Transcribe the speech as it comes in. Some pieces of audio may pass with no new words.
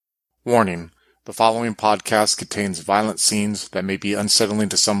Warning: the following podcast contains violent scenes that may be unsettling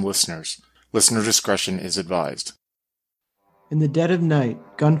to some listeners. Listener discretion is advised. In the dead of night,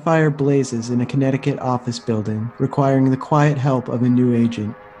 gunfire blazes in a Connecticut office building, requiring the quiet help of a new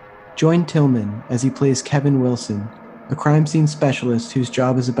agent. Join Tillman as he plays Kevin Wilson, a crime scene specialist whose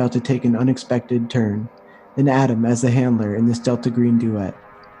job is about to take an unexpected turn, and Adam as the handler in this Delta Green duet.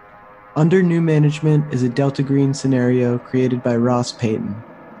 Under New Management is a Delta Green scenario created by Ross Payton.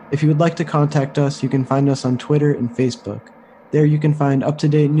 If you would like to contact us, you can find us on Twitter and Facebook. There you can find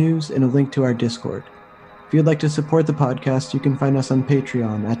up-to-date news and a link to our Discord. If you'd like to support the podcast, you can find us on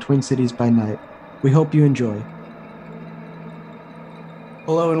Patreon at Twin Cities by Night. We hope you enjoy.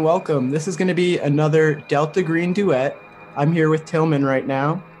 Hello and welcome. This is going to be another Delta Green duet. I'm here with Tillman right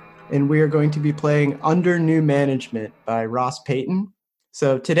now, and we are going to be playing Under New Management by Ross Payton.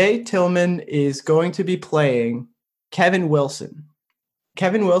 So today, Tillman is going to be playing Kevin Wilson.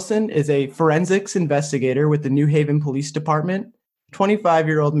 Kevin Wilson is a forensics investigator with the New Haven Police Department,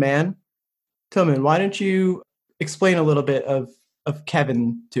 25-year-old man. Tillman, why don't you explain a little bit of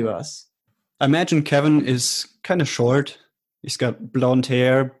Kevin to us? I imagine Kevin is kind of short. He's got blonde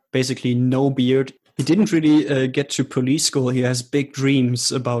hair, basically no beard. He didn't really get to police school. He has big dreams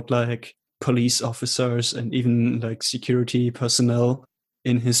about like police officers and even like security personnel.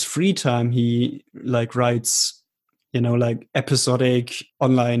 In his free time, he like writes, like episodic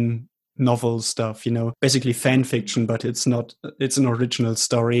online novel stuff, basically fan fiction, but it's an original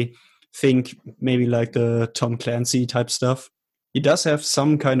story. Think maybe like the Tom Clancy type stuff. He does have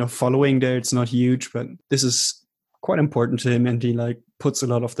some kind of following there. It's not huge, but this is quite important to him, and he like puts a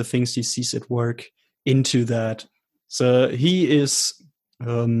lot of the things he sees at work into that. So he is,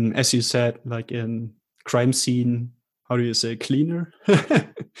 as you said, like in crime scene, how do you say, cleaner?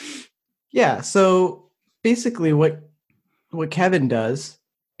 Yeah, so basically what Kevin does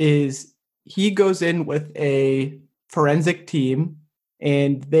is he goes in with a forensic team,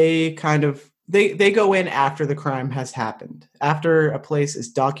 and they they go in after the crime has happened. After a place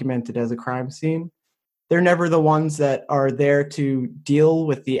is documented as a crime scene, they're never the ones that are there to deal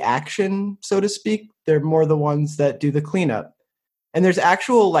with the action, so to speak. They're more the ones that do the cleanup. And there's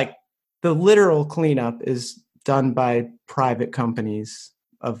actual, like, the literal cleanup is done by private companies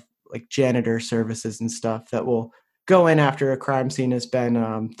of like janitor services and stuff that will go in after a crime scene has been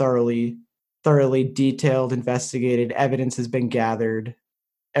thoroughly detailed, investigated, evidence has been gathered,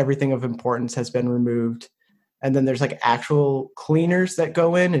 everything of importance has been removed. And then there's like actual cleaners that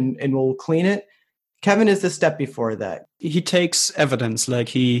go in and will clean it. Kevin is the step before that. He takes evidence, like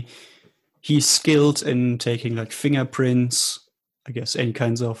he's skilled in taking like fingerprints, I guess any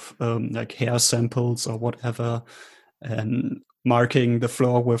kinds of like hair samples or whatever, and marking the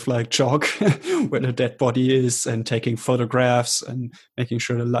floor with like chalk where the dead body is, and taking photographs and making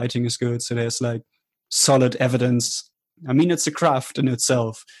sure the lighting is good. So there's like solid evidence. I mean, it's a craft in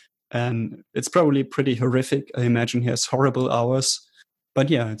itself, and it's probably pretty horrific. I imagine he has horrible hours.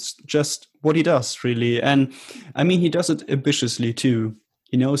 But yeah, it's just what he does, really. And I mean, he does it ambitiously too.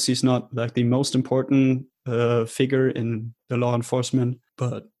 He knows he's not like the most important figure in the law enforcement,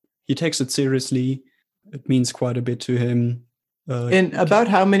 but he takes it seriously. It means quite a bit to him. In about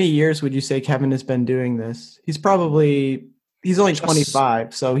how many years would you say Kevin has been doing this? He's only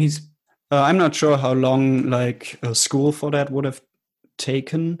 25, so he's... I'm not sure how long like school for that would have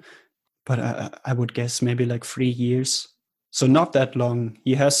taken, but I would guess maybe like 3 years. So not that long.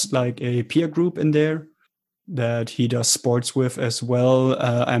 He has like a peer group in there that he does sports with as well.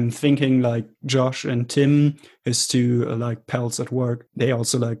 I'm thinking like Josh and Tim, his two like pals at work, they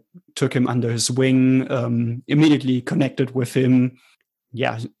also like took him under his wing, immediately connected with him.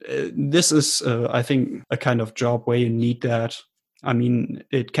 Yeah, this is, I think, a kind of job where you need that. I mean,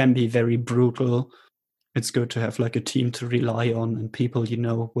 it can be very brutal. It's good to have like a team to rely on and people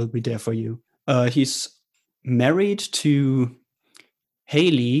will be there for you. He's married to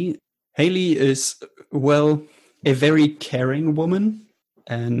Haley. Haley is, well, a very caring woman,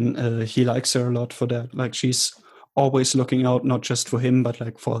 and he likes her a lot for that. Like, she's always looking out not just for him, but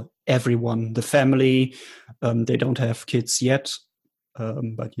like for everyone, the family. They don't have kids yet,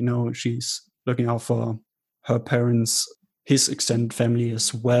 but she's looking out for her parents, his extended family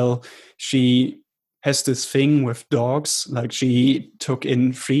as well. She has this thing with dogs. Like, she took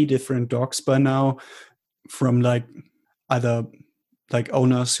in 3 different dogs by now from like either like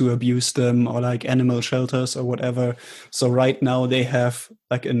owners who abuse them or like animal shelters or whatever. So right now they have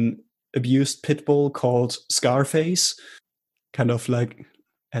like an abused pit bull called Scarface, kind of like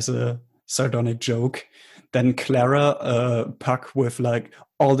as a sardonic joke. Then Clara, a pug with like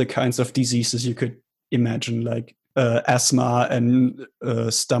all the kinds of diseases you could imagine, like asthma and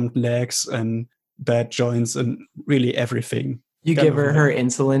stumped legs and bad joints and really everything. You Kind give of her like- her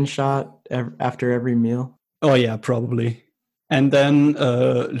insulin shot after every meal. Oh yeah, probably. And then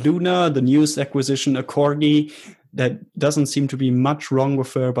Luna, the newest acquisition, a corgi. That doesn't seem to be much wrong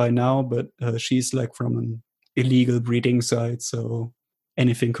with her by now, but she's like from an illegal breeding site, so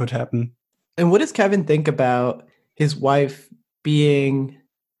anything could happen. And what does Kevin think about his wife being?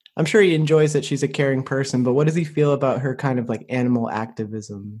 I'm sure he enjoys that she's a caring person, but what does he feel about her kind of like animal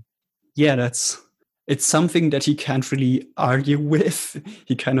activism? Yeah, it's something that he can't really argue with.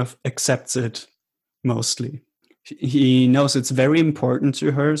 He kind of accepts it mostly. He knows it's very important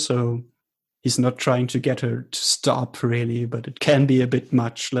to her, so he's not trying to get her to stop really, but it can be a bit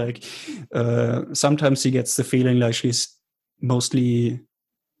much. Like sometimes he gets the feeling like she's mostly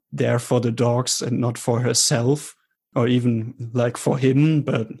there for the dogs and not for herself, or even like for him,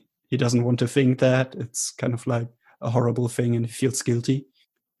 but he doesn't want to think that. It's kind of like a horrible thing and he feels guilty.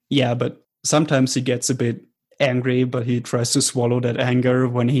 Yeah, but sometimes he gets a bit angry, but he tries to swallow that anger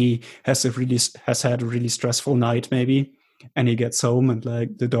when he has had a really stressful night maybe, and he gets home and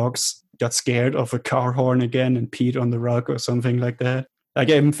like the dogs got scared of a car horn again and peed on the rug or something like that. Like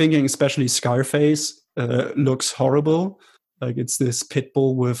I'm thinking especially Scarface looks horrible. Like it's this pit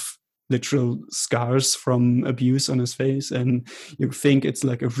bull with literal scars from abuse on his face, and you think it's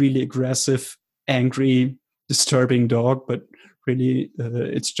like a really aggressive, angry, disturbing dog, but really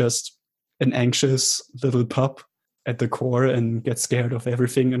it's just an anxious little pup at the core and gets scared of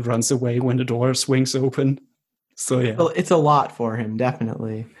everything and runs away when the door swings open. So yeah. Well, it's a lot for him,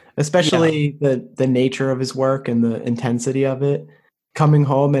 definitely. Especially the nature of his work and the intensity of it. Coming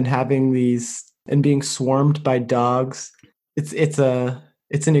home and having these and being swarmed by dogs. It's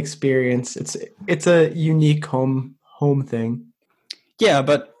an experience. It's a unique home thing. Yeah,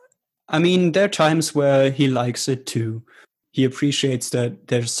 but I mean there are times where he likes it too. He appreciates that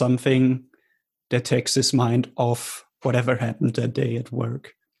there's something that takes his mind off whatever happened that day at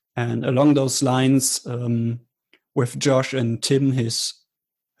work. And along those lines, with Josh and Tim, his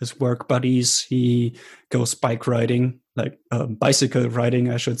work buddies, he goes bike riding, like bicycle riding,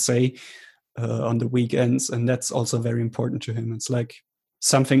 I should say, on the weekends. And that's also very important to him. It's like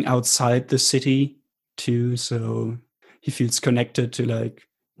something outside the city too. So he feels connected to like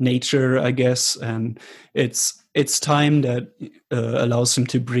nature, I guess. And it's time that allows him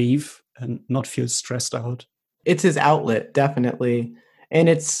to breathe and not feel stressed out. It's his outlet, definitely. And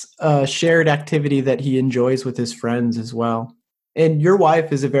it's a shared activity that he enjoys with his friends as well. And your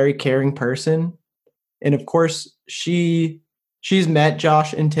wife is a very caring person. And of course, she's met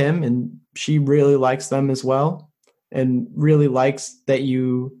Josh and Tim, and she really likes them as well, and really likes that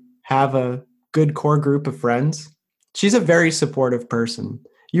you have a good core group of friends. She's a very supportive person.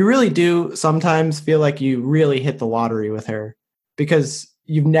 You really do sometimes feel like you really hit the lottery with her, because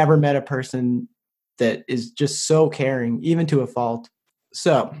you've never met a person that is just so caring, even to a fault.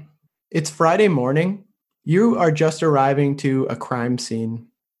 So it's Friday morning. You are just arriving to a crime scene.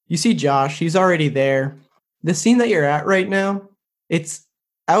 You see Josh, he's already there. The scene that you're at right now, it's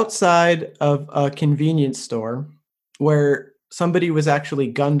outside of a convenience store where somebody was actually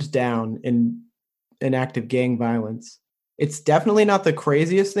gunned down in an act of gang violence. It's definitely not the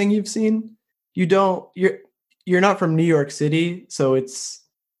craziest thing you've seen. You're not from New York City, so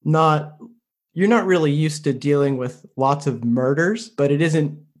you're not really used to dealing with lots of murders, but it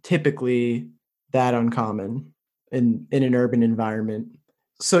isn't typically that uncommon in an urban environment.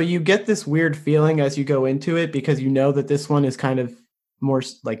 So you get this weird feeling as you go into it, because you know that this one is kind of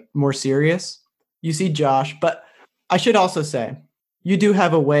more serious. You see Josh, but I should also say you do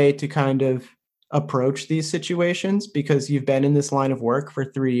have a way to kind of approach these situations because you've been in this line of work for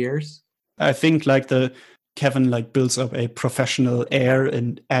 3 years. I think like Kevin like builds up a professional air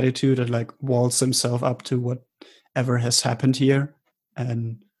and attitude and like walls himself up to whatever has happened here.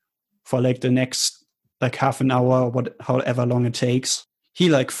 And for like the next like half an hour, however long it takes, he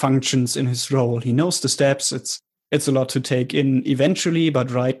like functions in his role. He knows the steps. It's a lot to take in eventually,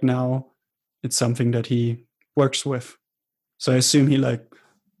 but right now it's something that he works with. So I assume he like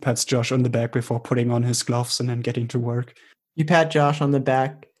pats Josh on the back before putting on his gloves and then getting to work. You pat Josh on the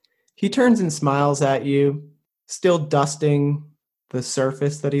back. He turns and smiles at you, still dusting the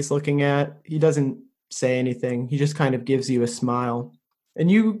surface that he's looking at. He doesn't say anything. He just kind of gives you a smile.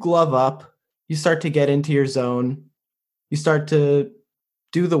 And you glove up. You start to get into your zone. You start to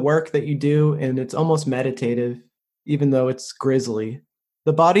do the work that you do, and it's almost meditative, even though it's grisly.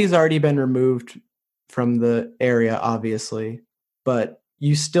 The body's already been removed from the area, obviously, but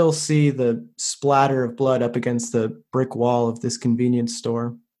you still see the splatter of blood up against the brick wall of this convenience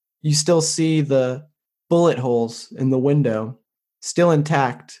store. You still see the bullet holes in the window, still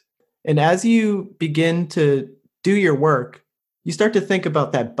intact. And as you begin to do your work, you start to think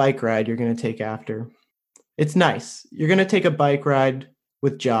about that bike ride you're going to take after. It's nice. You're going to take a bike ride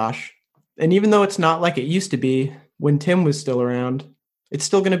with Josh. And even though it's not like it used to be when Tim was still around, it's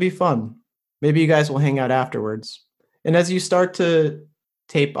still going to be fun. Maybe you guys will hang out afterwards. And as you start to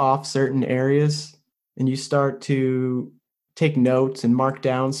tape off certain areas and you start to take notes and mark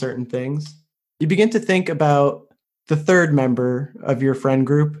down certain things, you begin to think about the third member of your friend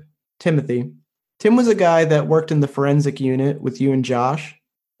group, Timothy. Tim was a guy that worked in the forensic unit with you and Josh,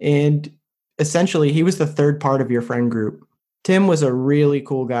 and essentially he was the third part of your friend group. Tim was a really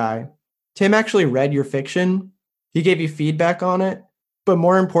cool guy. Tim actually read your fiction. He gave you feedback on it, but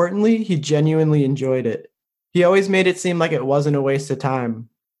more importantly, he genuinely enjoyed it. He always made it seem like it wasn't a waste of time,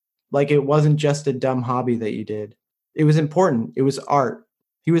 like it wasn't just a dumb hobby that you did. It was important. It was art.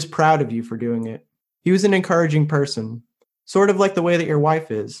 He was proud of you for doing it. He was an encouraging person, sort of like the way that your wife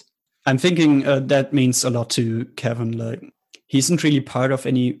is. I'm thinking that means a lot to Kevin. Like, he isn't really part of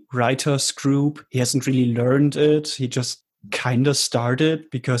any writers group. He hasn't really learned it. He just kind of started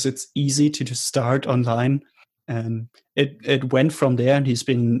because it's easy to just start online. And it went from there, and he's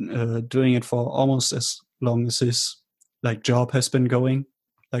been doing it for almost as long as his job has been going.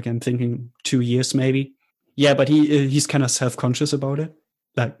 Like, I'm thinking 2 years maybe. Yeah, but he's kind of self-conscious about it.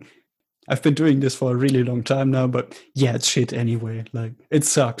 Like, I've been doing this for a really long time now, but yeah, it's shit anyway. Like, it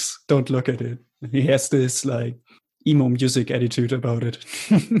sucks. Don't look at it. He has this emo music attitude about it.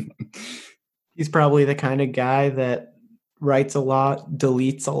 He's probably the kind of guy that writes a lot,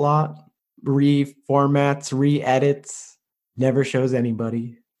 deletes a lot, reformats, re-edits, never shows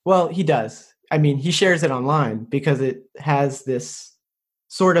anybody. Well, he does. I mean, he shares it online because it has this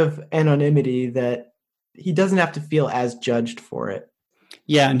sort of anonymity that he doesn't have to feel as judged for it.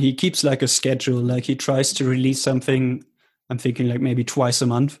 Yeah, and he keeps a schedule. Like, he tries to release something, I'm thinking maybe twice a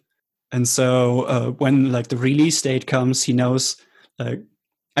month. And so when the release date comes, he knows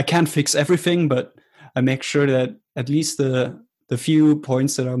I can't fix everything, but I make sure that at least the few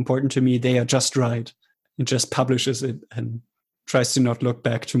points that are important to me, they are just right. He just publishes it and tries to not look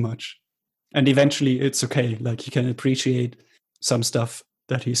back too much. And eventually it's okay. Like, he can appreciate some stuff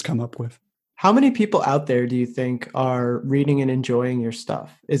that he's come up with. How many people out there do you think are reading and enjoying your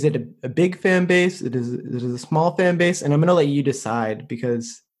stuff? Is it a big fan base? Is it a small fan base? And I'm going to let you decide,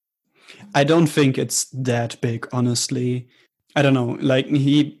 because I don't think it's that big, honestly. I don't know. Like,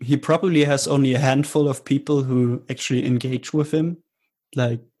 he probably has only a handful of people who actually engage with him,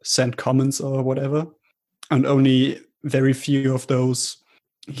 like send comments or whatever. And only very few of those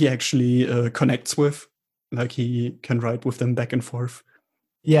he actually connects with. Like, he can write with them back and forth.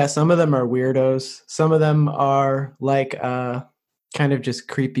 Yeah, some of them are weirdos. Some of them are kind of just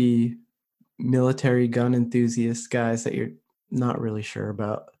creepy military gun enthusiast guys that you're not really sure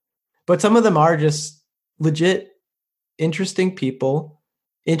about. But some of them are just legit interesting people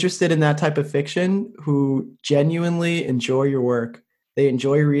interested in that type of fiction who genuinely enjoy your work. They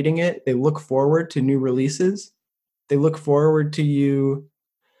enjoy reading it. They look forward to new releases. They look forward to you.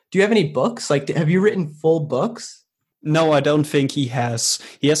 Do you have any books? Have you written full books? No, I don't think he has.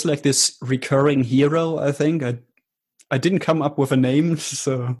 He has this recurring hero, I think. I didn't come up with a name,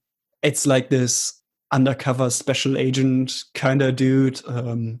 so it's this undercover special agent kind of dude.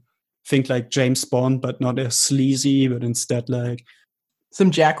 Think like James Bond, but not as sleazy, but instead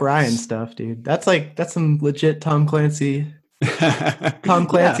some Jack Ryan stuff, dude. That's some legit Tom Clancy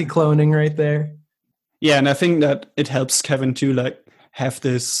cloning right there. Yeah, and I think that it helps Kevin to have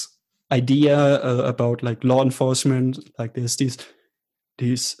this idea about law enforcement. There's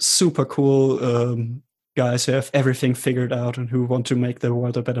these super cool guys who have everything figured out and who want to make the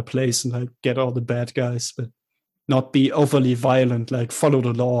world a better place and get all the bad guys, but not be overly violent, follow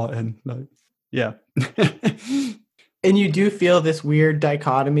the law and yeah. And you do feel this weird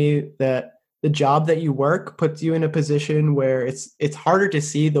dichotomy that the job that you work puts you in a position where it's harder to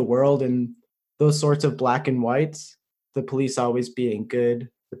see the world in those sorts of black and whites. The police always being good,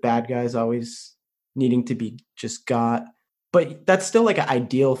 the bad guys always needing to be just got. But that's still an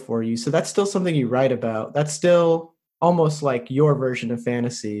ideal for you. So that's still something you write about. That's still almost like your version of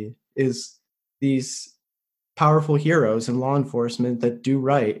fantasy, is these powerful heroes in law enforcement that do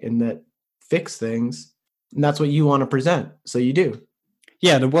right and that fix things. And that's what you want to present. So you do.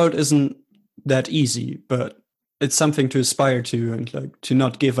 Yeah, the world isn't that easy, but it's something to aspire to and to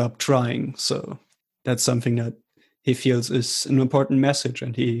not give up trying. So that's something that he feels is an important message,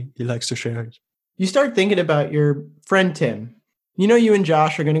 and he likes to share it. You start thinking about your friend Tim. You and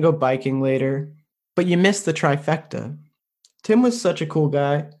Josh are going to go biking later, but you miss the trifecta. Tim was such a cool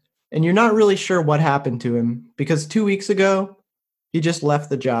guy. And you're not really sure what happened to him because 2 weeks ago, he just left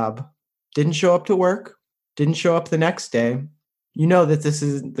the job, didn't show up to work, didn't show up the next day. You know that this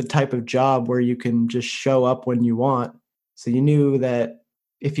is the type of job where you can just show up when you want. So you knew that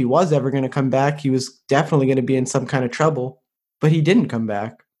if he was ever going to come back, he was definitely going to be in some kind of trouble, but he didn't come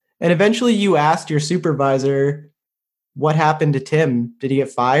back. And eventually you asked your supervisor, what happened to Tim? Did he get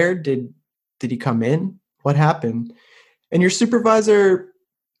fired? Did he come in? What happened? And your supervisor,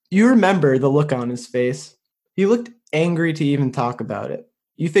 you remember the look on his face. He looked angry to even talk about it.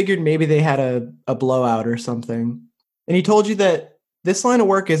 You figured maybe they had a blowout or something. And he told you that this line of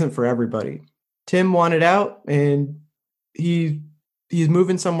work isn't for everybody. Tim wanted out and he's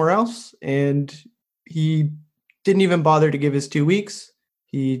moving somewhere else, and he didn't even bother to give his 2 weeks.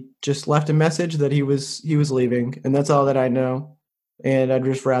 He just left a message that he was leaving, and that's all that I know. And I'd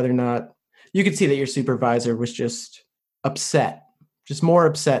just rather not. You could see that your supervisor was just upset, just more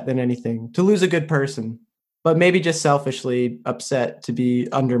upset than anything, to lose a good person, but maybe just selfishly upset to be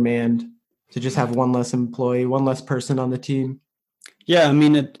undermanned, to just have one less employee, one less person on the team. Yeah, I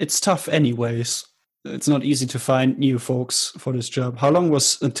mean, it's tough anyways. It's not easy to find new folks for this job. How long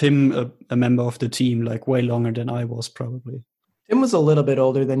was Tim a member of the team? Like way longer than I was, probably. Tim was a little bit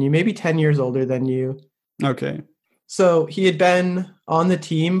older than you, maybe 10 years older than you. Okay. So he had been on the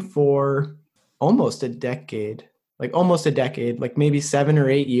team for almost a decade, like maybe 7 or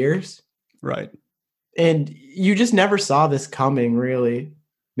 8 years. Right. And you just never saw this coming, really.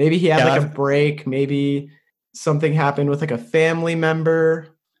 Maybe he had a break. Maybe something happened with like a family member.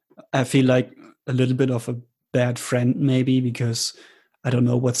 I feel like a little bit of a bad friend, maybe, because I don't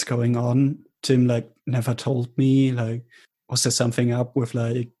know what's going on. Tim never told me. Was there something up with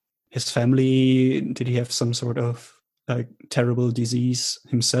his family? Did he have some sort of terrible disease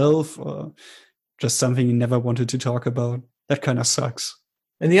himself, or just something he never wanted to talk about? That kind of sucks.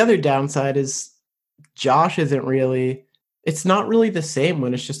 And the other downside is Josh it's not really the same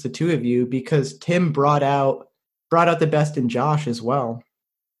when it's just the two of you, because Tim brought out the best in Josh as well.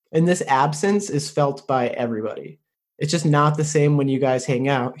 And this absence is felt by everybody. It's just not the same when you guys hang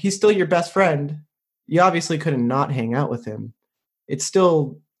out. He's still your best friend. You obviously couldn't not hang out with him. It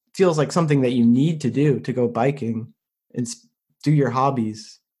still feels like something that you need to do, to go biking and do your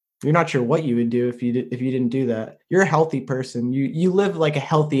hobbies. You're not sure what you would do if you didn't do that. You're a healthy person. You live like a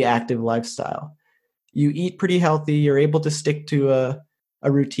healthy, active lifestyle. You eat pretty healthy. You're able to stick to a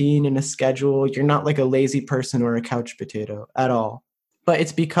routine and a schedule. You're not like a lazy person or a couch potato at all. But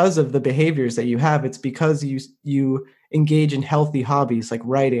it's because of the behaviors that you have. It's because you engage in healthy hobbies like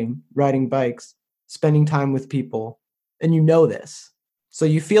riding bikes, spending time with people, and you know this. So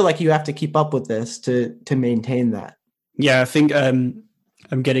you feel like you have to keep up with this to maintain that. Yeah, I think I'm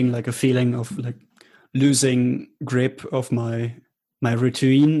getting a feeling of losing grip of my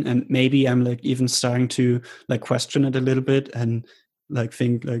routine, and maybe I'm even starting to question it a little bit and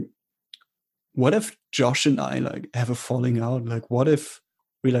think what if Josh and I have a falling out? What if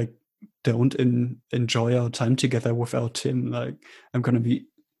we don't enjoy our time together without Tim? I'm gonna be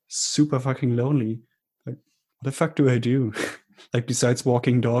super fucking lonely. What the fuck do I do? Besides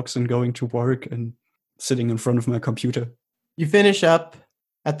walking dogs and going to work and sitting in front of my computer. You finish up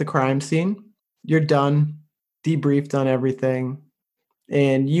at the crime scene. You're done, debriefed on everything,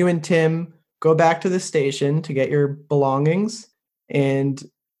 and you and Tim go back to the station to get your belongings. And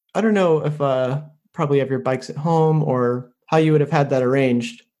I don't know if probably have your bikes at home or how you would have had that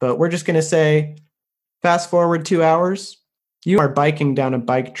arranged, but we're just going to say fast forward 2 hours. You are biking down a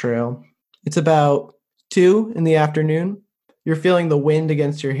bike trail. It's about 2 p.m. You're feeling the wind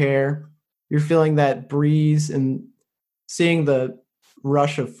against your hair. You're feeling that breeze and seeing the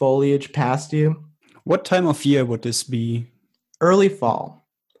rush of foliage past you. What time of year would this be? Early fall.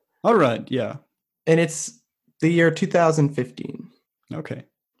 All right, yeah. And it's the year 2015. Okay.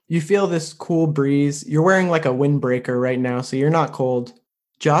 You feel this cool breeze. You're wearing a windbreaker right now, so you're not cold.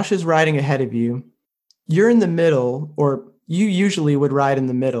 Josh is riding ahead of you. You're in the middle, or you usually would ride in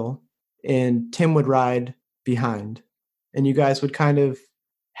the middle, and Tim would ride behind. And you guys would kind of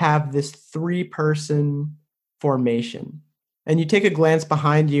have this 3-person formation. And you take a glance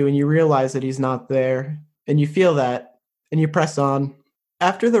behind you and you realize that he's not there. And you feel that, and you press on.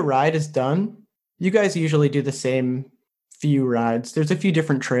 After the ride is done, you guys usually do the same few rides. There's a few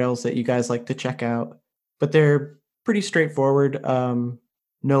different trails that you guys like to check out, but they're pretty straightforward.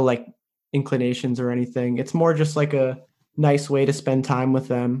 No inclinations or anything. It's more just a nice way to spend time with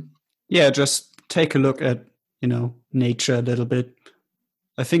them. Yeah, just take a look at, nature a little bit.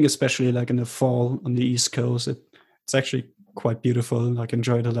 I think especially in the fall on the East Coast, it's actually quite beautiful.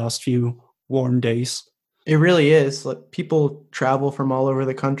 Enjoy the last few warm days. It really is. Like, people travel from all over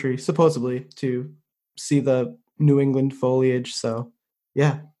the country, supposedly, to see the New England foliage. So,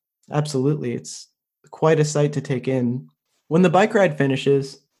 yeah, absolutely. It's quite a sight to take in. When the bike ride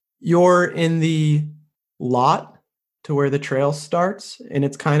finishes, you're in the lot to where the trail starts, and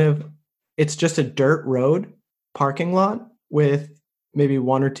it's just a dirt road parking lot with maybe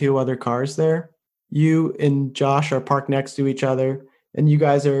one or two other cars there. You and Josh are parked next to each other, and you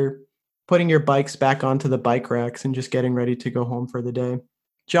guys are putting your bikes back onto the bike racks and just getting ready to go home for the day.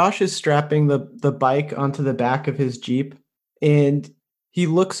 Josh is strapping the bike onto the back of his Jeep, and he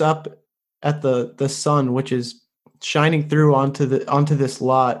looks up at the sun, which is shining through onto this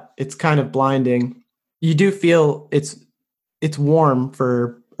lot. It's kind of blinding. You do feel it's warm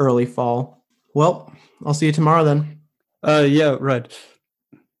for early fall. Well, I'll see you tomorrow then. Yeah, right.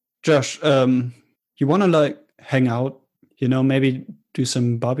 Josh, you want to like hang out, maybe do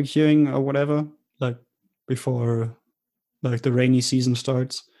some barbecuing or whatever, like before like the rainy season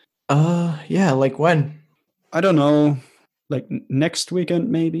starts? Yeah, like when? I don't know, like next weekend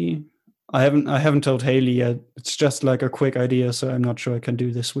maybe. I haven't told Haley yet. It's just like a quick idea, so I'm not sure I can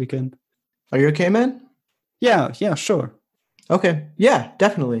do this weekend. Are you okay, man? Yeah, sure. Okay. Yeah,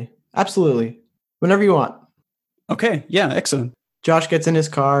 definitely. Absolutely. Whenever you want. Okay, yeah, excellent. Josh gets in his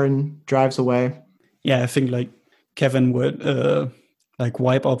car and drives away. Yeah, I think like Kevin would like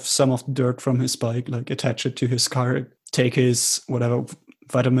wipe off some of the dirt from his bike, like attach it to his car, take his whatever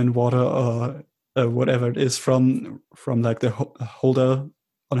vitamin water or whatever it is from like the holder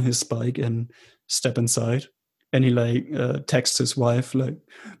on his bike and step inside. And he like texts his wife like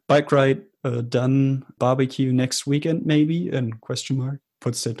bike ride done, barbecue next weekend maybe, and question mark,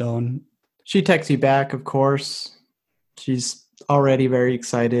 puts it down. She texts you back, of course. She's already very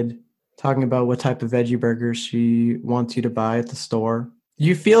excited, talking about what type of veggie burgers she wants you to buy at the store.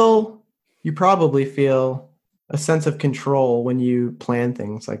 You probably feel a sense of control when you plan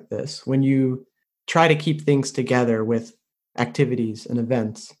things like this, when you try to keep things together with activities and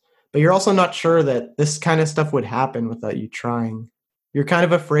events. But you're also not sure that this kind of stuff would happen without you trying. You're kind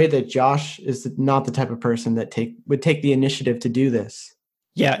of afraid that Josh is not the type of person that would take the initiative to do this.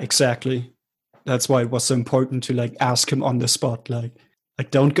 Yeah, exactly. That's why it was so important to like ask him on the spot, like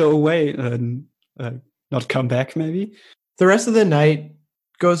don't go away and not come back maybe. The rest of the night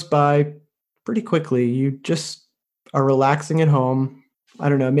goes by pretty quickly. You just are relaxing at home. I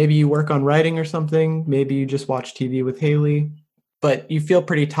don't know, maybe you work on writing or something. Maybe you just watch TV with Haley, but you feel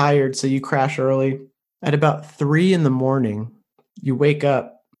pretty tired, so you crash early. At about 3 a.m, you wake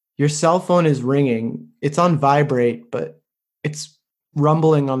up. Your cell phone is ringing. It's on vibrate, but it's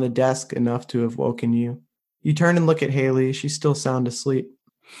rumbling on the desk enough to have woken you. You turn and look at Haley. She's still sound asleep.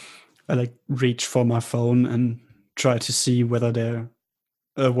 I like reach for my phone and try to see whether there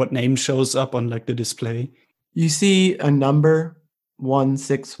what name shows up on like the display. You see a number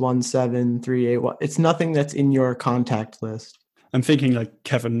 1617381. It's nothing that's in your contact list. I'm thinking like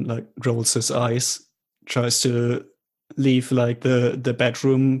Kevin like rolls his eyes, tries to leave like the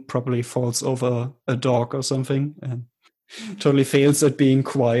bedroom, probably falls over a dog or something, and totally fails at being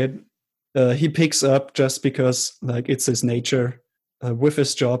quiet. He picks up just because like it's his nature. With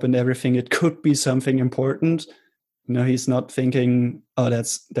his job and everything, it could be something important. He's not thinking, oh,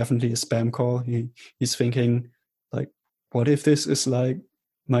 that's definitely a spam call. He's thinking like, what if this is like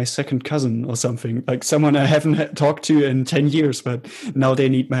my second cousin or something, like someone I haven't talked to in 10 years, but now they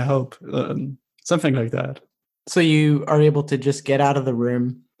need my help. Something like that. So you are able to just get out of the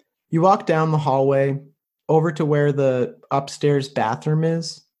room. You walk down the hallway over to where the upstairs bathroom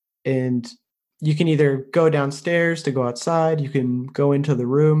is, and you can either go downstairs to go outside. You can go into the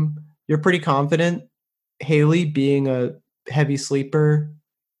room. You're pretty confident Haley, being a heavy sleeper,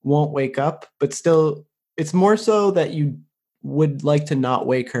 won't wake up, but still, it's more so that you would like to not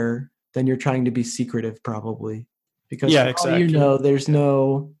wake her than you're trying to be secretive, probably. Because yeah, exactly. There's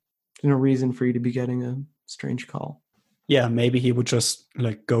no reason for you to be getting a strange call. Yeah, maybe he would just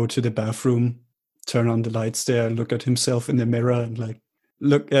like go to the bathroom, turn on the lights there, look at himself in the mirror, and like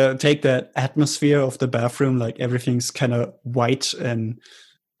take that atmosphere of the bathroom, like everything's kind of white and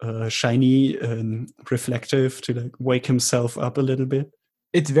shiny and reflective, to like wake himself up a little bit.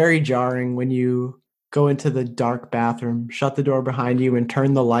 It's very jarring when you go into the dark bathroom, shut the door behind you, and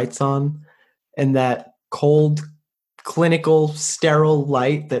turn the lights on, and that cold, clinical, sterile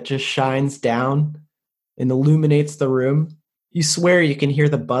light that just shines down and illuminates the room. You swear you can hear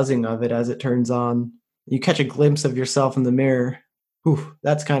the buzzing of it as it turns on. You catch a glimpse of yourself in the mirror. Whew,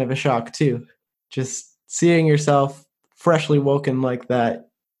 that's kind of a shock too. Just seeing yourself freshly woken like that.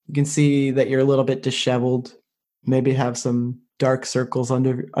 You can see that you're a little bit disheveled, maybe have some dark circles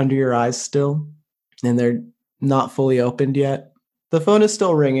under your eyes still. and they're not fully opened yet. The phone is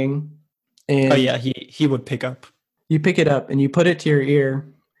still ringing, and Oh yeah, he would pick up. you pick it up and you put it to your ear.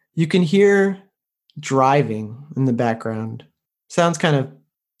 You can hear driving in the background. Sounds kind of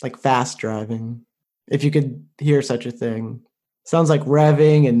like fast driving, if you could hear such a thing. Sounds like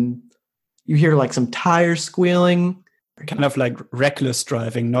revving, and you hear like some tires squealing. Kind of like reckless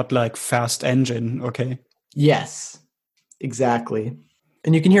driving, not like fast engine. Okay. Yes, exactly.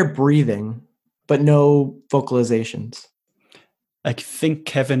 And you can hear breathing, but no vocalizations. I think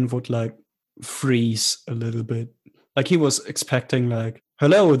Kevin would like freeze a little bit. Like he was expecting like,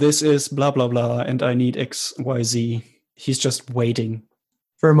 hello, this is blah, blah, blah, and I need X, Y, Z. He's just waiting.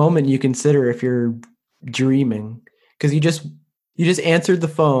 For a moment, you consider if you're dreaming, because you just answered the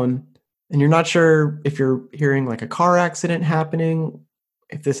phone, and you're not sure if you're hearing like a car accident happening,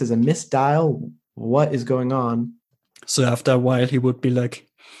 if this is a missed dial, what is going on. So after a while, he would be like,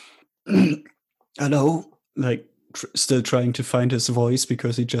 hello, like still trying to find his voice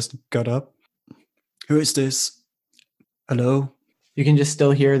because he just got up. Who is this? Hello? You can just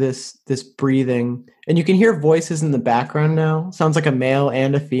still hear this breathing, and you can hear voices in the background now. Sounds like a male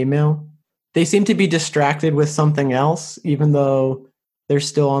and a female. They seem to be distracted with something else, even though they're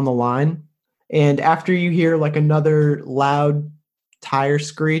still on the line. And after you hear like another loud tire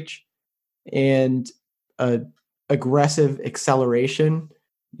screech and a aggressive acceleration,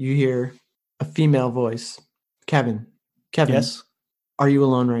 you hear a female voice. Kevin, Yes. Are you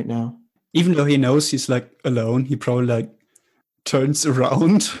alone right now? Even though he knows he's like alone, he probably like turns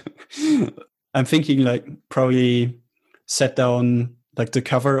around. I'm thinking like probably sat down like the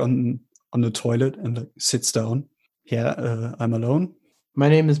cover on the toilet and like sits down. Yeah, I'm alone. My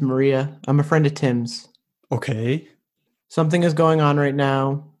name is Maria. I'm a friend of Tim's. Okay. Something is going on right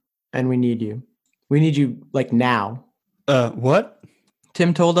now, and we need you. We need you like now. What?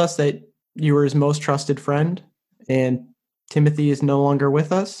 Tim told us that you were his most trusted friend, and Timothy is no longer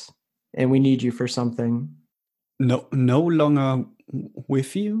with us, and we need you for something. No longer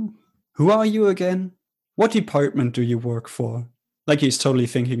with you? Who are you again? What department do you work for? Like he's totally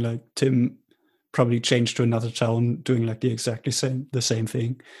thinking like Tim probably changed to another town doing like the same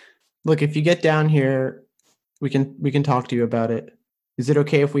thing. Look, if you get down here, we can talk to you about it. Is it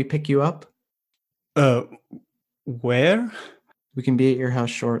okay if we pick you up? Where? We can be at your house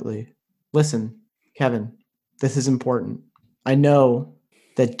shortly. Listen, Kevin, this is important. I know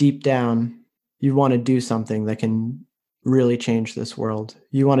that deep down you want to do something that can really change this world.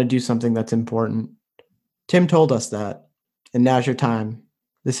 You want to do something that's important. Tim told us that, and now's your time.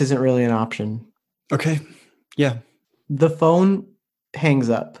 This isn't really an option. Okay. Yeah. The phone hangs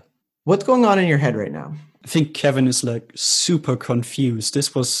up. What's going on in your head right now? I think Kevin is like super confused.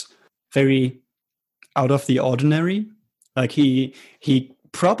 This was very out of the ordinary. Like he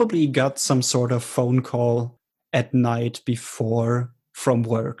probably got some sort of phone call at night before from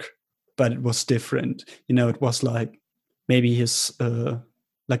work, but it was different. You know, it was like maybe his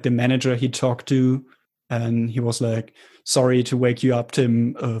like the manager he talked to, and he was like, sorry to wake you up,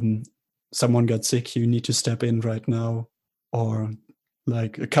 Tim. Someone got sick. You need to step in right now. Or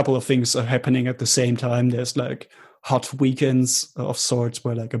like a couple of things are happening at the same time. There's like hot weekends of sorts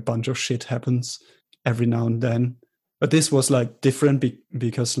where like a bunch of shit happens every now and then. But this was like different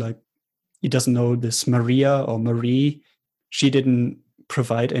because like he doesn't know this Maria or Marie. She didn't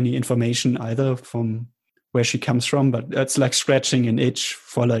provide any information either from where she comes from, but that's like scratching an itch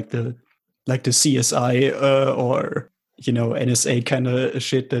for like the CSI or you know NSA kind of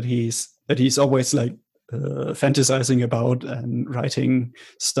shit that he's always like fantasizing about and writing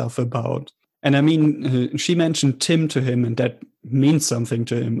stuff about. And I mean, she mentioned Tim to him, and that means something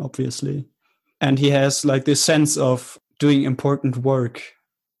to him, obviously. And he has like this sense of doing important work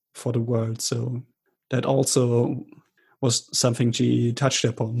for the world. So that also was something she touched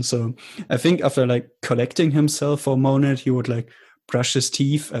upon. So I think after like collecting himself for a moment, he would like brush his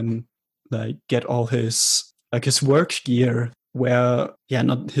teeth and like get all his work gear, wear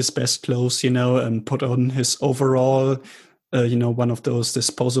not his best clothes, you know, and put on his overall, you know, one of those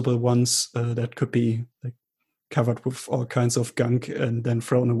disposable ones that could be like covered with all kinds of gunk and then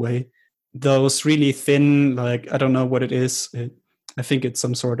thrown away. Those really thin, like I don't know what it is. I think it's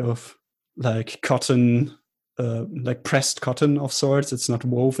some sort of like cotton, like pressed cotton of sorts. It's not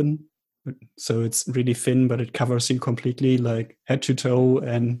woven, so it's really thin, but it covers you completely, like head to toe,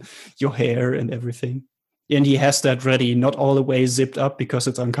 and your hair and everything. And he has that ready, not all the way zipped up because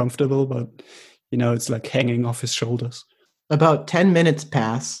it's uncomfortable, but you know, it's like hanging off his shoulders. About 10 minutes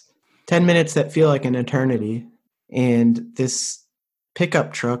pass, 10 minutes that feel like an eternity, and this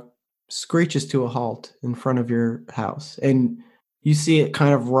pickup truck screeches to a halt in front of your house. And You see it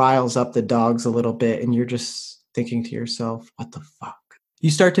kind of riles up the dogs a little bit, and you're just thinking to yourself, what the fuck? You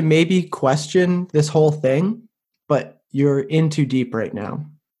start to maybe question this whole thing, but you're in too deep right now.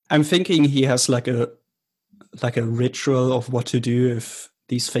 I'm thinking he has like a ritual of what to do if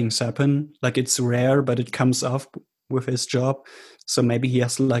these things happen. Like it's rare, but it comes up with his job. So maybe he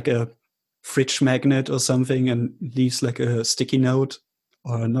has like a fridge magnet or something and leaves like a sticky note,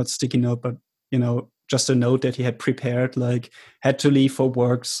 or not sticky note, but just a note that he had prepared, like had to leave for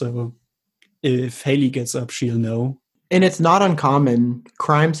work. So if Haley gets up, she'll know. And it's not uncommon.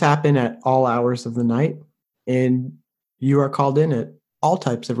 Crimes happen at all hours of the night, and you are called in at all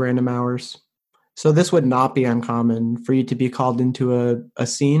types of random hours. So this would not be uncommon for you to be called into a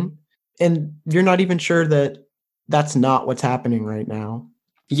scene, and you're not even sure that that's not what's happening right now.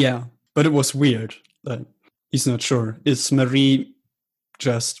 Yeah, but it was weird. Like, he's not sure. Is Marie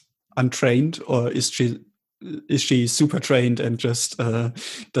just untrained, or is she super trained and just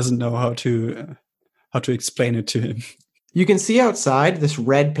doesn't know how to explain it to him? You can see outside this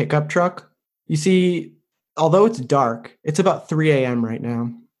red pickup truck. You see, although it's dark, it's about 3 a.m. right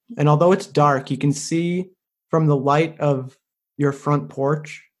now. And although it's dark, you can see from the light of your front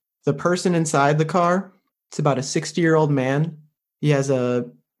porch, the person inside the car. It's about a 60-year-old man. He has a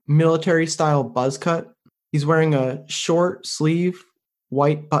military-style buzz cut. He's wearing a short sleeve,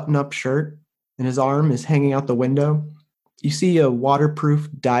 white button-up shirt, and his arm is hanging out the window. You see a waterproof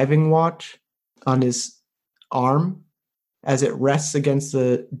diving watch on his arm as it rests against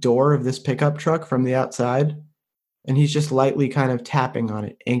the door of this pickup truck from the outside, and he's just lightly kind of tapping on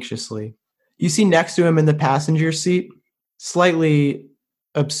it anxiously. You see next to him in the passenger seat, slightly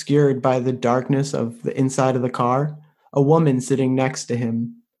obscured by the darkness of the inside of the car, a woman sitting next to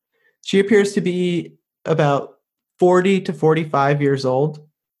him. She appears to be about 40 to 45 years old.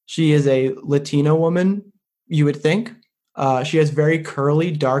 She is a Latino woman, you would think. She has very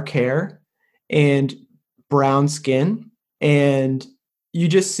curly, dark hair and brown skin. And you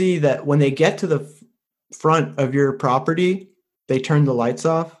just see that when they get to the front of your property, they turn the lights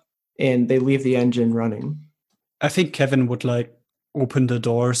off and they leave the engine running. I think Kevin would like open the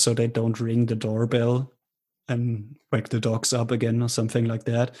door so they don't ring the doorbell and wake the dogs up again or something like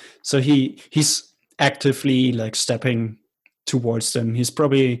that. So he's actively like stepping towards them. He's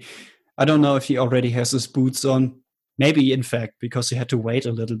probably, I don't know if he already has his boots on. Maybe, in fact, because he had to wait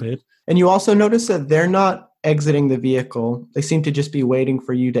a little bit. And you also notice that they're not exiting the vehicle. They seem to just be waiting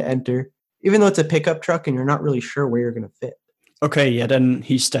for you to enter, even though it's a pickup truck and you're not really sure where you're going to fit. Okay, yeah, then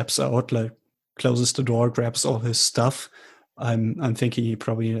he steps out, like closes the door, grabs all his stuff. I'm thinking he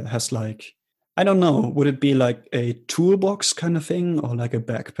probably has like, I don't know, would it be like a toolbox kind of thing or like a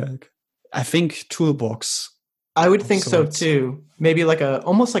backpack? I think toolbox. I would think so too. Maybe like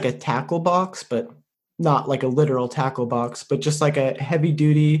almost like a tackle box, but not like a literal tackle box, but just like a heavy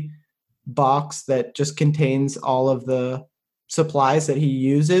duty box that just contains all of the supplies that he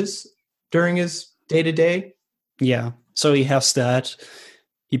uses during his day-to-day. Yeah, so he has that.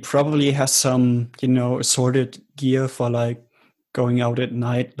 He probably has some, assorted gear for like going out at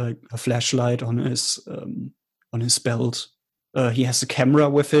night, like a flashlight on his belt. He has a camera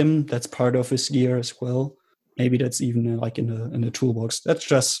with him. That's part of his gear as well. Maybe that's even like in the toolbox. That's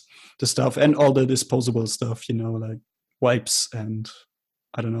just the stuff and all the disposable stuff, like wipes and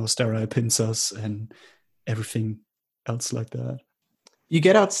I don't know, sterile pincers and everything else like that. You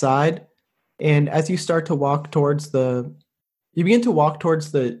get outside, and as you start to walk towards you begin to walk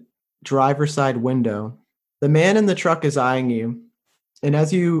towards the driver's side window. The man in the truck is eyeing you, and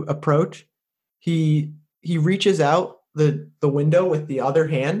as you approach, he reaches out the window with the other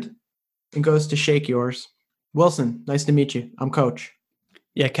hand and goes to shake yours. Wilson, nice to meet you. I'm Coach.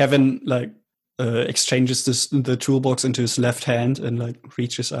 Yeah, Kevin exchanges the toolbox into his left hand and like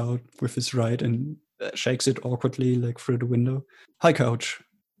reaches out with his right and shakes it awkwardly like through the window. Hi, Coach.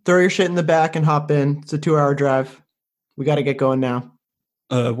 Throw your shit in the back and hop in. It's a 2-hour drive. We got to get going now.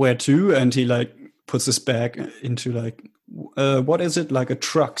 Where to? And he like puts his bag into like what is it, like a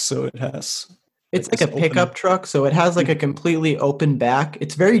truck? So it has. It's like a pickup truck, so it has like a completely open back.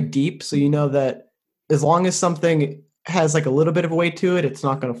 It's very deep, so you know that as long as something has like a little bit of weight to it, it's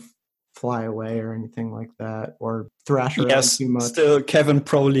not going to fly away or anything like that or thrash around too much. Still, Kevin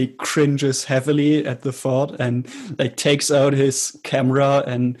probably cringes heavily at the thought and like takes out his camera,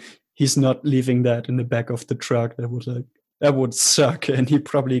 and he's not leaving that in the back of the truck. That would suck, and he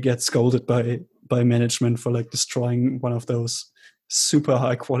probably gets scolded by management for like destroying one of those super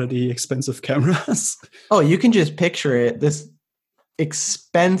high quality expensive cameras. Oh, you can just picture it. This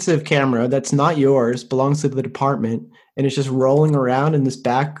expensive camera that's not yours belongs to the department, and it's just rolling around in this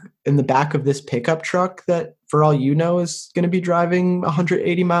back in the back of this pickup truck that, for all you know, is going to be driving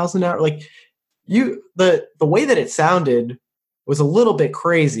 180 miles an hour. Like the way that it sounded was a little bit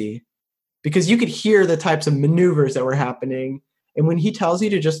crazy because you could hear the types of maneuvers that were happening. And when he tells you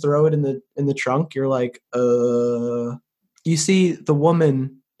to just throw it in the trunk, you're like, you see the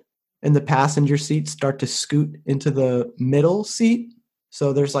woman in the passenger seat start to scoot into the middle seat.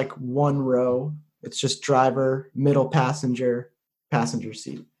 So there's like one row. It's just driver, middle passenger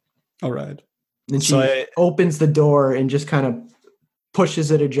seat. All right. And she opens the door and just kind of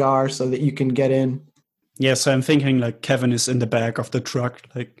pushes it ajar so that you can get in. Yeah, so I'm thinking like Kevin is in the back of the truck,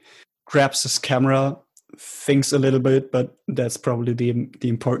 like grabs his camera, thinks a little bit, but that's probably the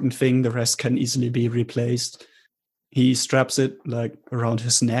important thing. The rest can easily be replaced. He straps it like around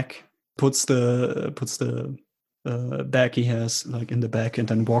his neck, puts the bag he has like in the back, and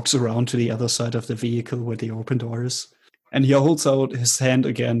then walks around to the other side of the vehicle where the open door is. And he holds out his hand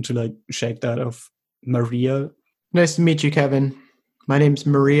again to like shake that of Maria. Nice to meet you, Kevin. My name's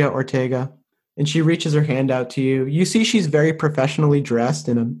Maria Ortega. And she reaches her hand out to you. You see she's very professionally dressed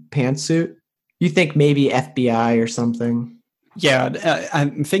in a pantsuit. You think maybe FBI or something. Yeah,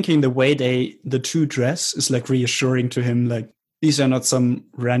 I'm thinking the way the two dress is like reassuring to him. Like, these are not some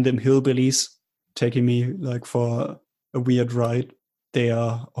random hillbillies taking me like for a weird ride. They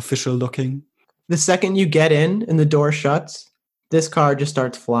are official looking. The second you get in and the door shuts, this car just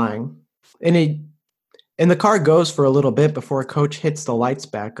starts flying. And the car goes for a little bit before Coach hits the lights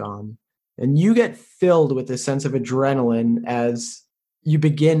back on. And you get filled with a sense of adrenaline as you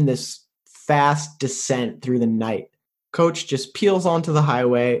begin this fast descent through the night. Coach just peels onto the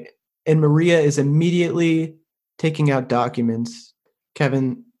highway, and Maria is immediately taking out documents.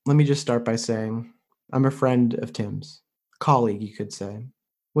 Kevin, let me just start by saying I'm a friend of Tim's, colleague, you could say.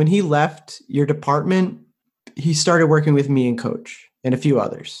 When he left your department, he started working with me and Coach and a few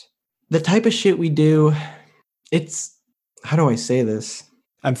others. The type of shit we do, it's, how do I say this?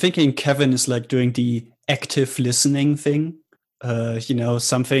 I'm thinking Kevin is like doing the active listening thing.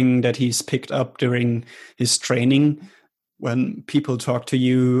 Something that he's picked up during his training. When people talk to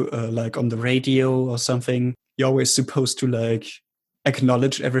you, like on the radio or something, you're always supposed to like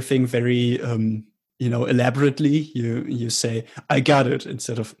acknowledge everything very, elaborately. You say, "I got it,"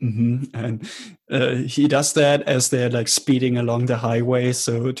 instead of "mm-hmm." And he does that as they're like speeding along the highway,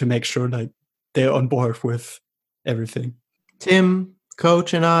 so to make sure like they're on board with everything. Tim,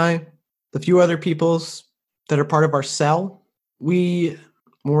 Coach, and I, the few other peoples that are part of our cell, when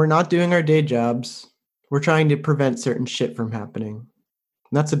we're not doing our day jobs, we're trying to prevent certain shit from happening. And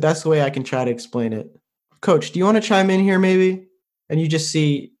that's the best way I can try to explain it. Coach, do you want to chime in here maybe? And you just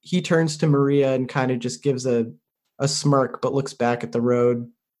see he turns to Maria and kind of just gives a smirk, but looks back at the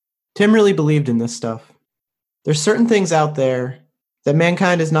road. Tim really believed in this stuff. There's certain things out there that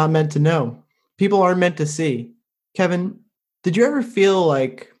mankind is not meant to know. People aren't meant to see. Kevin, did you ever feel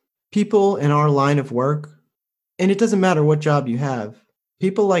like people in our line of work, and it doesn't matter what job you have,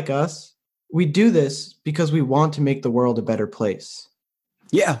 people like us, we do this because we want to make the world a better place.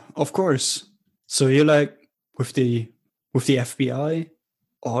 Yeah, of course. So you're like with the FBI,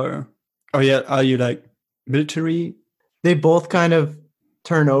 or are you like military? They both kind of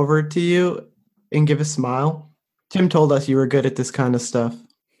turn over to you and give a smile. Tim told us you were good at this kind of stuff.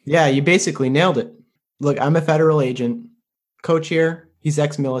 Yeah, you basically nailed it. Look, I'm a federal agent. Coach here, he's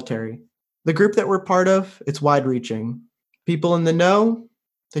ex-military. The group that we're part of, it's wide-reaching. People in the know,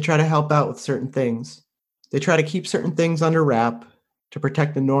 they try to help out with certain things. They try to keep certain things under wrap to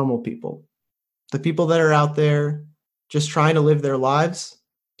protect the normal people. The people that are out there just trying to live their lives.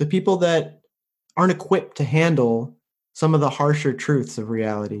 The people that aren't equipped to handle some of the harsher truths of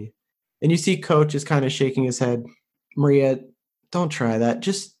reality. And you see Coach is kind of shaking his head. Maria, don't try that.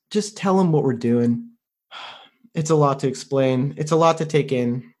 Just tell him what we're doing. It's a lot to explain. It's a lot to take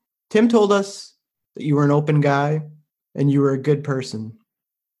in. Tim told us that you were an open guy and you were a good person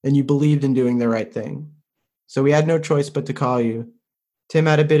and you believed in doing the right thing. So we had no choice but to call you. Tim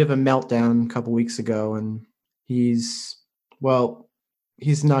had a bit of a meltdown a couple weeks ago, and he's not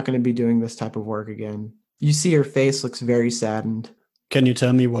going to be doing this type of work again. You see her face looks very saddened. Can you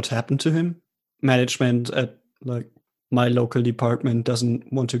tell me what happened to him? Management at like my local department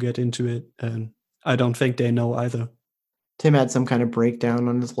doesn't want to get into it, and I don't think they know either. Tim had some kind of breakdown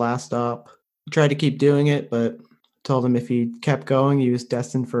on his last stop. He tried to keep doing it, but told him if he kept going, he was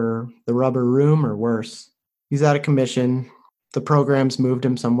destined for the rubber room or worse. He's out of commission. The program's moved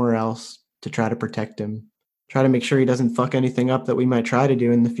him somewhere else to try to protect him, try to make sure he doesn't fuck anything up that we might try to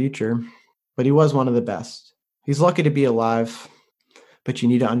do in the future. But he was one of the best. He's lucky to be alive. But you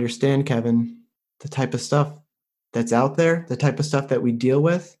need to understand, Kevin, the type of stuff that's out there, the type of stuff that we deal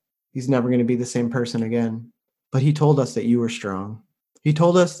with, he's never going to be the same person again. But he told us that you were strong. He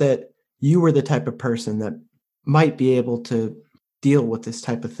told us that you were the type of person that might be able to deal with this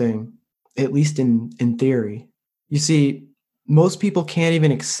type of thing, at least in theory. You see, most people can't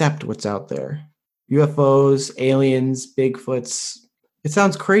even accept what's out there. UFOs, aliens, Bigfoots. It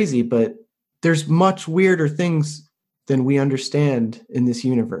sounds crazy, but there's much weirder things than we understand in this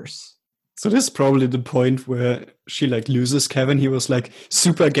universe. So this is probably the point where she like loses Kevin. He was like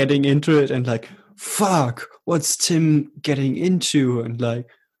super getting into it and like, fuck, what's Tim getting into? And like,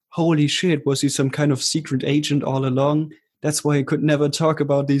 holy shit, was he some kind of secret agent all along? That's why he could never talk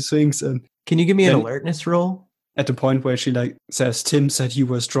about these things. And can you give me an then, alertness roll? At the point where she like says, Tim said you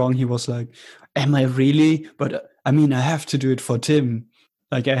were strong, he was like, am I really? But I mean, I have to do it for Tim.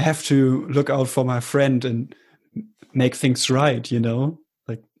 Like, I have to look out for my friend and make things right, you know?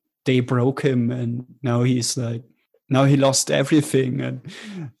 Like, they broke him and now he's like, now he lost everything. And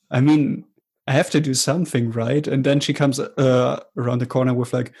I mean, I have to do something, right? And then she comes around the corner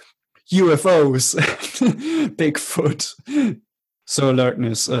with like, UFOs, Bigfoot. So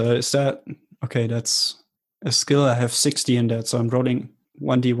alertness, is that, okay, that's a skill. I have 60 in that, so I'm rolling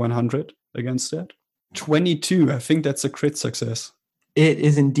 1d100 against that. 22, I think that's a crit success. It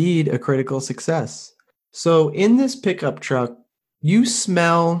is indeed a critical success. So in this pickup truck, you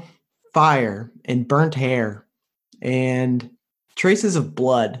smell fire and burnt hair and traces of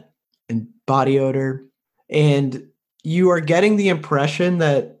blood and body odor. And you are getting the impression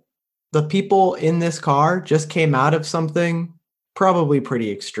that the people in this car just came out of something probably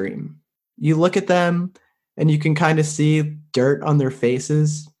pretty extreme. You look at them and you can kind of see dirt on their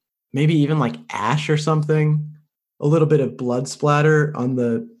faces, maybe even like ash or something, a little bit of blood splatter on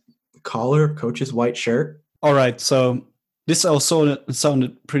the collar of Coach's white shirt. All right, so this also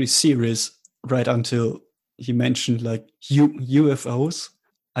sounded pretty serious right until he mentioned like UFOs.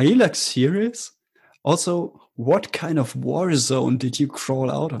 Are you like serious? Also, what kind of war zone did you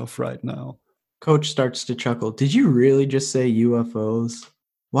crawl out of right now? Coach starts to chuckle. Did you really just say UFOs?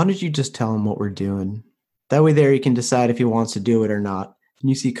 Why don't you just tell him what we're doing? That way there he can decide if he wants to do it or not. And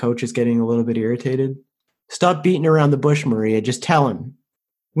you see Coach is getting a little bit irritated. Stop beating around the bush, Maria. Just tell him.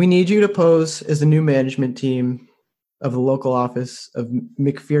 We need you to pose as the new management team of the local office of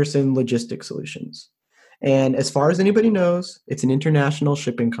McPherson Logistics Solutions. And as far as anybody knows, it's an international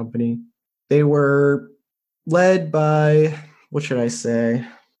shipping company. They were led by, what should I say?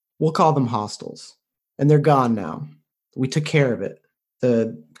 We'll call them Hostiles. And they're gone now. We took care of it.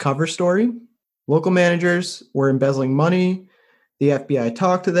 The cover story, local managers were embezzling money. The FBI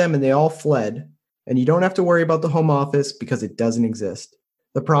talked to them and they all fled. And you don't have to worry about the home office because it doesn't exist.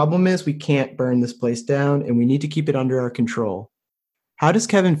 The problem is we can't burn this place down and we need to keep it under our control. How does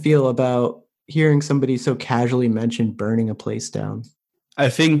Kevin feel about hearing somebody so casually mention burning a place down? I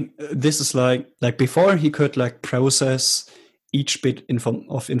think this is like before he could like process each bit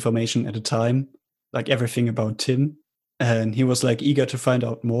of information at a time, like everything about Tim. And he was like eager to find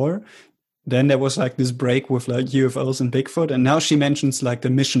out more. Then there was like this break with like UFOs and Bigfoot. And now she mentions like the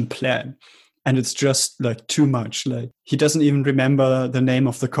mission plan. And it's just like too much. Like he doesn't even remember the name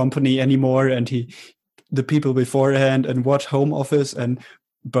of the company anymore. And the people beforehand and what home office and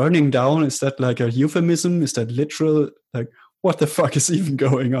burning down. Is that like a euphemism? Is that literal? Like what the fuck is even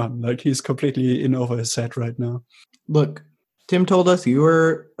going on? Like he's completely in over his head right now. Look, Tim told us you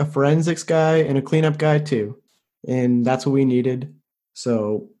were a forensics guy and a cleanup guy too. And that's what we needed.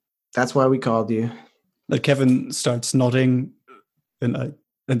 So that's why we called you. Like Kevin starts nodding and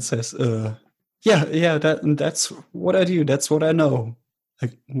says, yeah, that's what I do. That's what I know.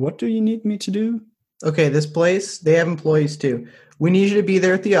 Like, what do you need me to do? Okay, this place, they have employees too. We need you to be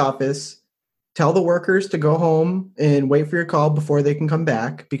there at the office. Tell the workers to go home and wait for your call before they can come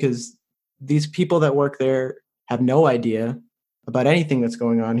back because these people that work there have no idea about anything that's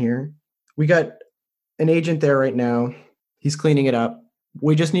going on here. We got an agent there right now. He's cleaning it up.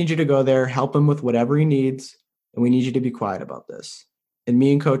 We just need you to go there, help him with whatever he needs, and we need you to be quiet about this. And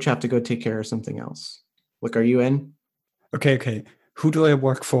me and Coach have to go take care of something else. Look, are you in? Okay. Who do I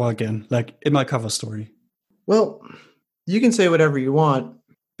work for again? Like in my cover story? Well, you can say whatever you want.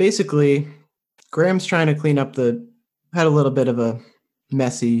 Basically, Graham's trying to clean up had a little bit of a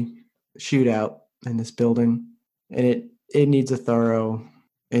messy shootout in this building. And it needs a thorough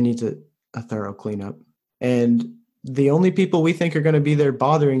cleanup. And the only people we think are going to be there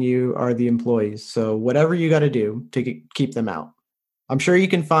bothering you are the employees. So whatever you got to do to keep them out. I'm sure you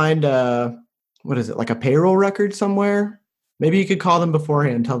can find, like a payroll record somewhere? Maybe you could call them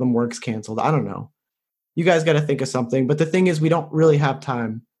beforehand, tell them work's canceled. I don't know. You guys got to think of something. But the thing is, we don't really have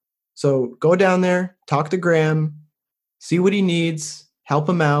time. So go down there, talk to Graham, see what he needs, help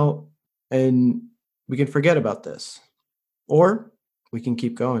him out, and we can forget about this. Or we can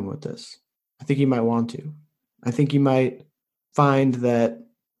keep going with this. I think you might want to. I think you might find that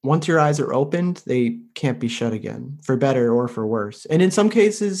once your eyes are opened, they can't be shut again, for better or for worse. And in some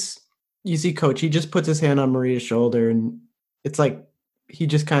cases, you see Coach, he just puts his hand on Maria's shoulder, and it's like he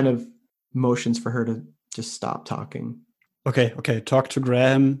just kind of motions for her to just stop talking. Okay. Talk to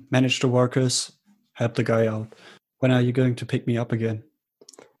Graham, manage the workers, help the guy out. When are you going to pick me up again?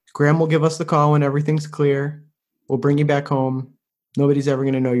 Graham will give us the call when everything's clear. We'll bring you back home. Nobody's ever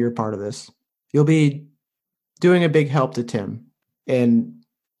going to know you're a part of this. You'll be doing a big help to Tim. And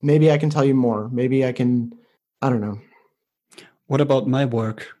maybe I can tell you more. Maybe I can, I don't know. What about my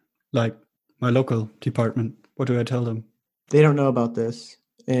work? Like my local department? What do I tell them? They don't know about this,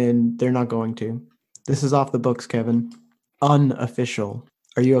 and they're not going to. This is off the books, Kevin. Unofficial.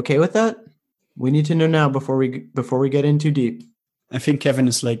 Are you okay with that? We need to know now before we get in too deep. I think Kevin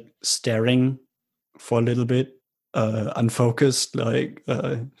is like staring for a little bit, unfocused. Like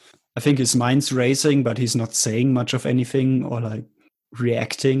I think his mind's racing, but he's not saying much of anything or like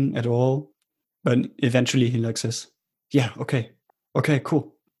reacting at all. But eventually he like says, "Yeah, okay,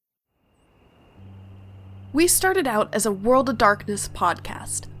 cool." We started out as a World of Darkness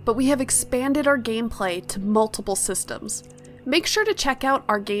podcast, but we have expanded our gameplay to multiple systems. Make sure to check out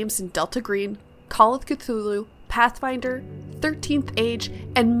our games in Delta Green, Call of Cthulhu, Pathfinder, 13th Age,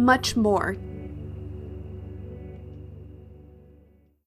 and much more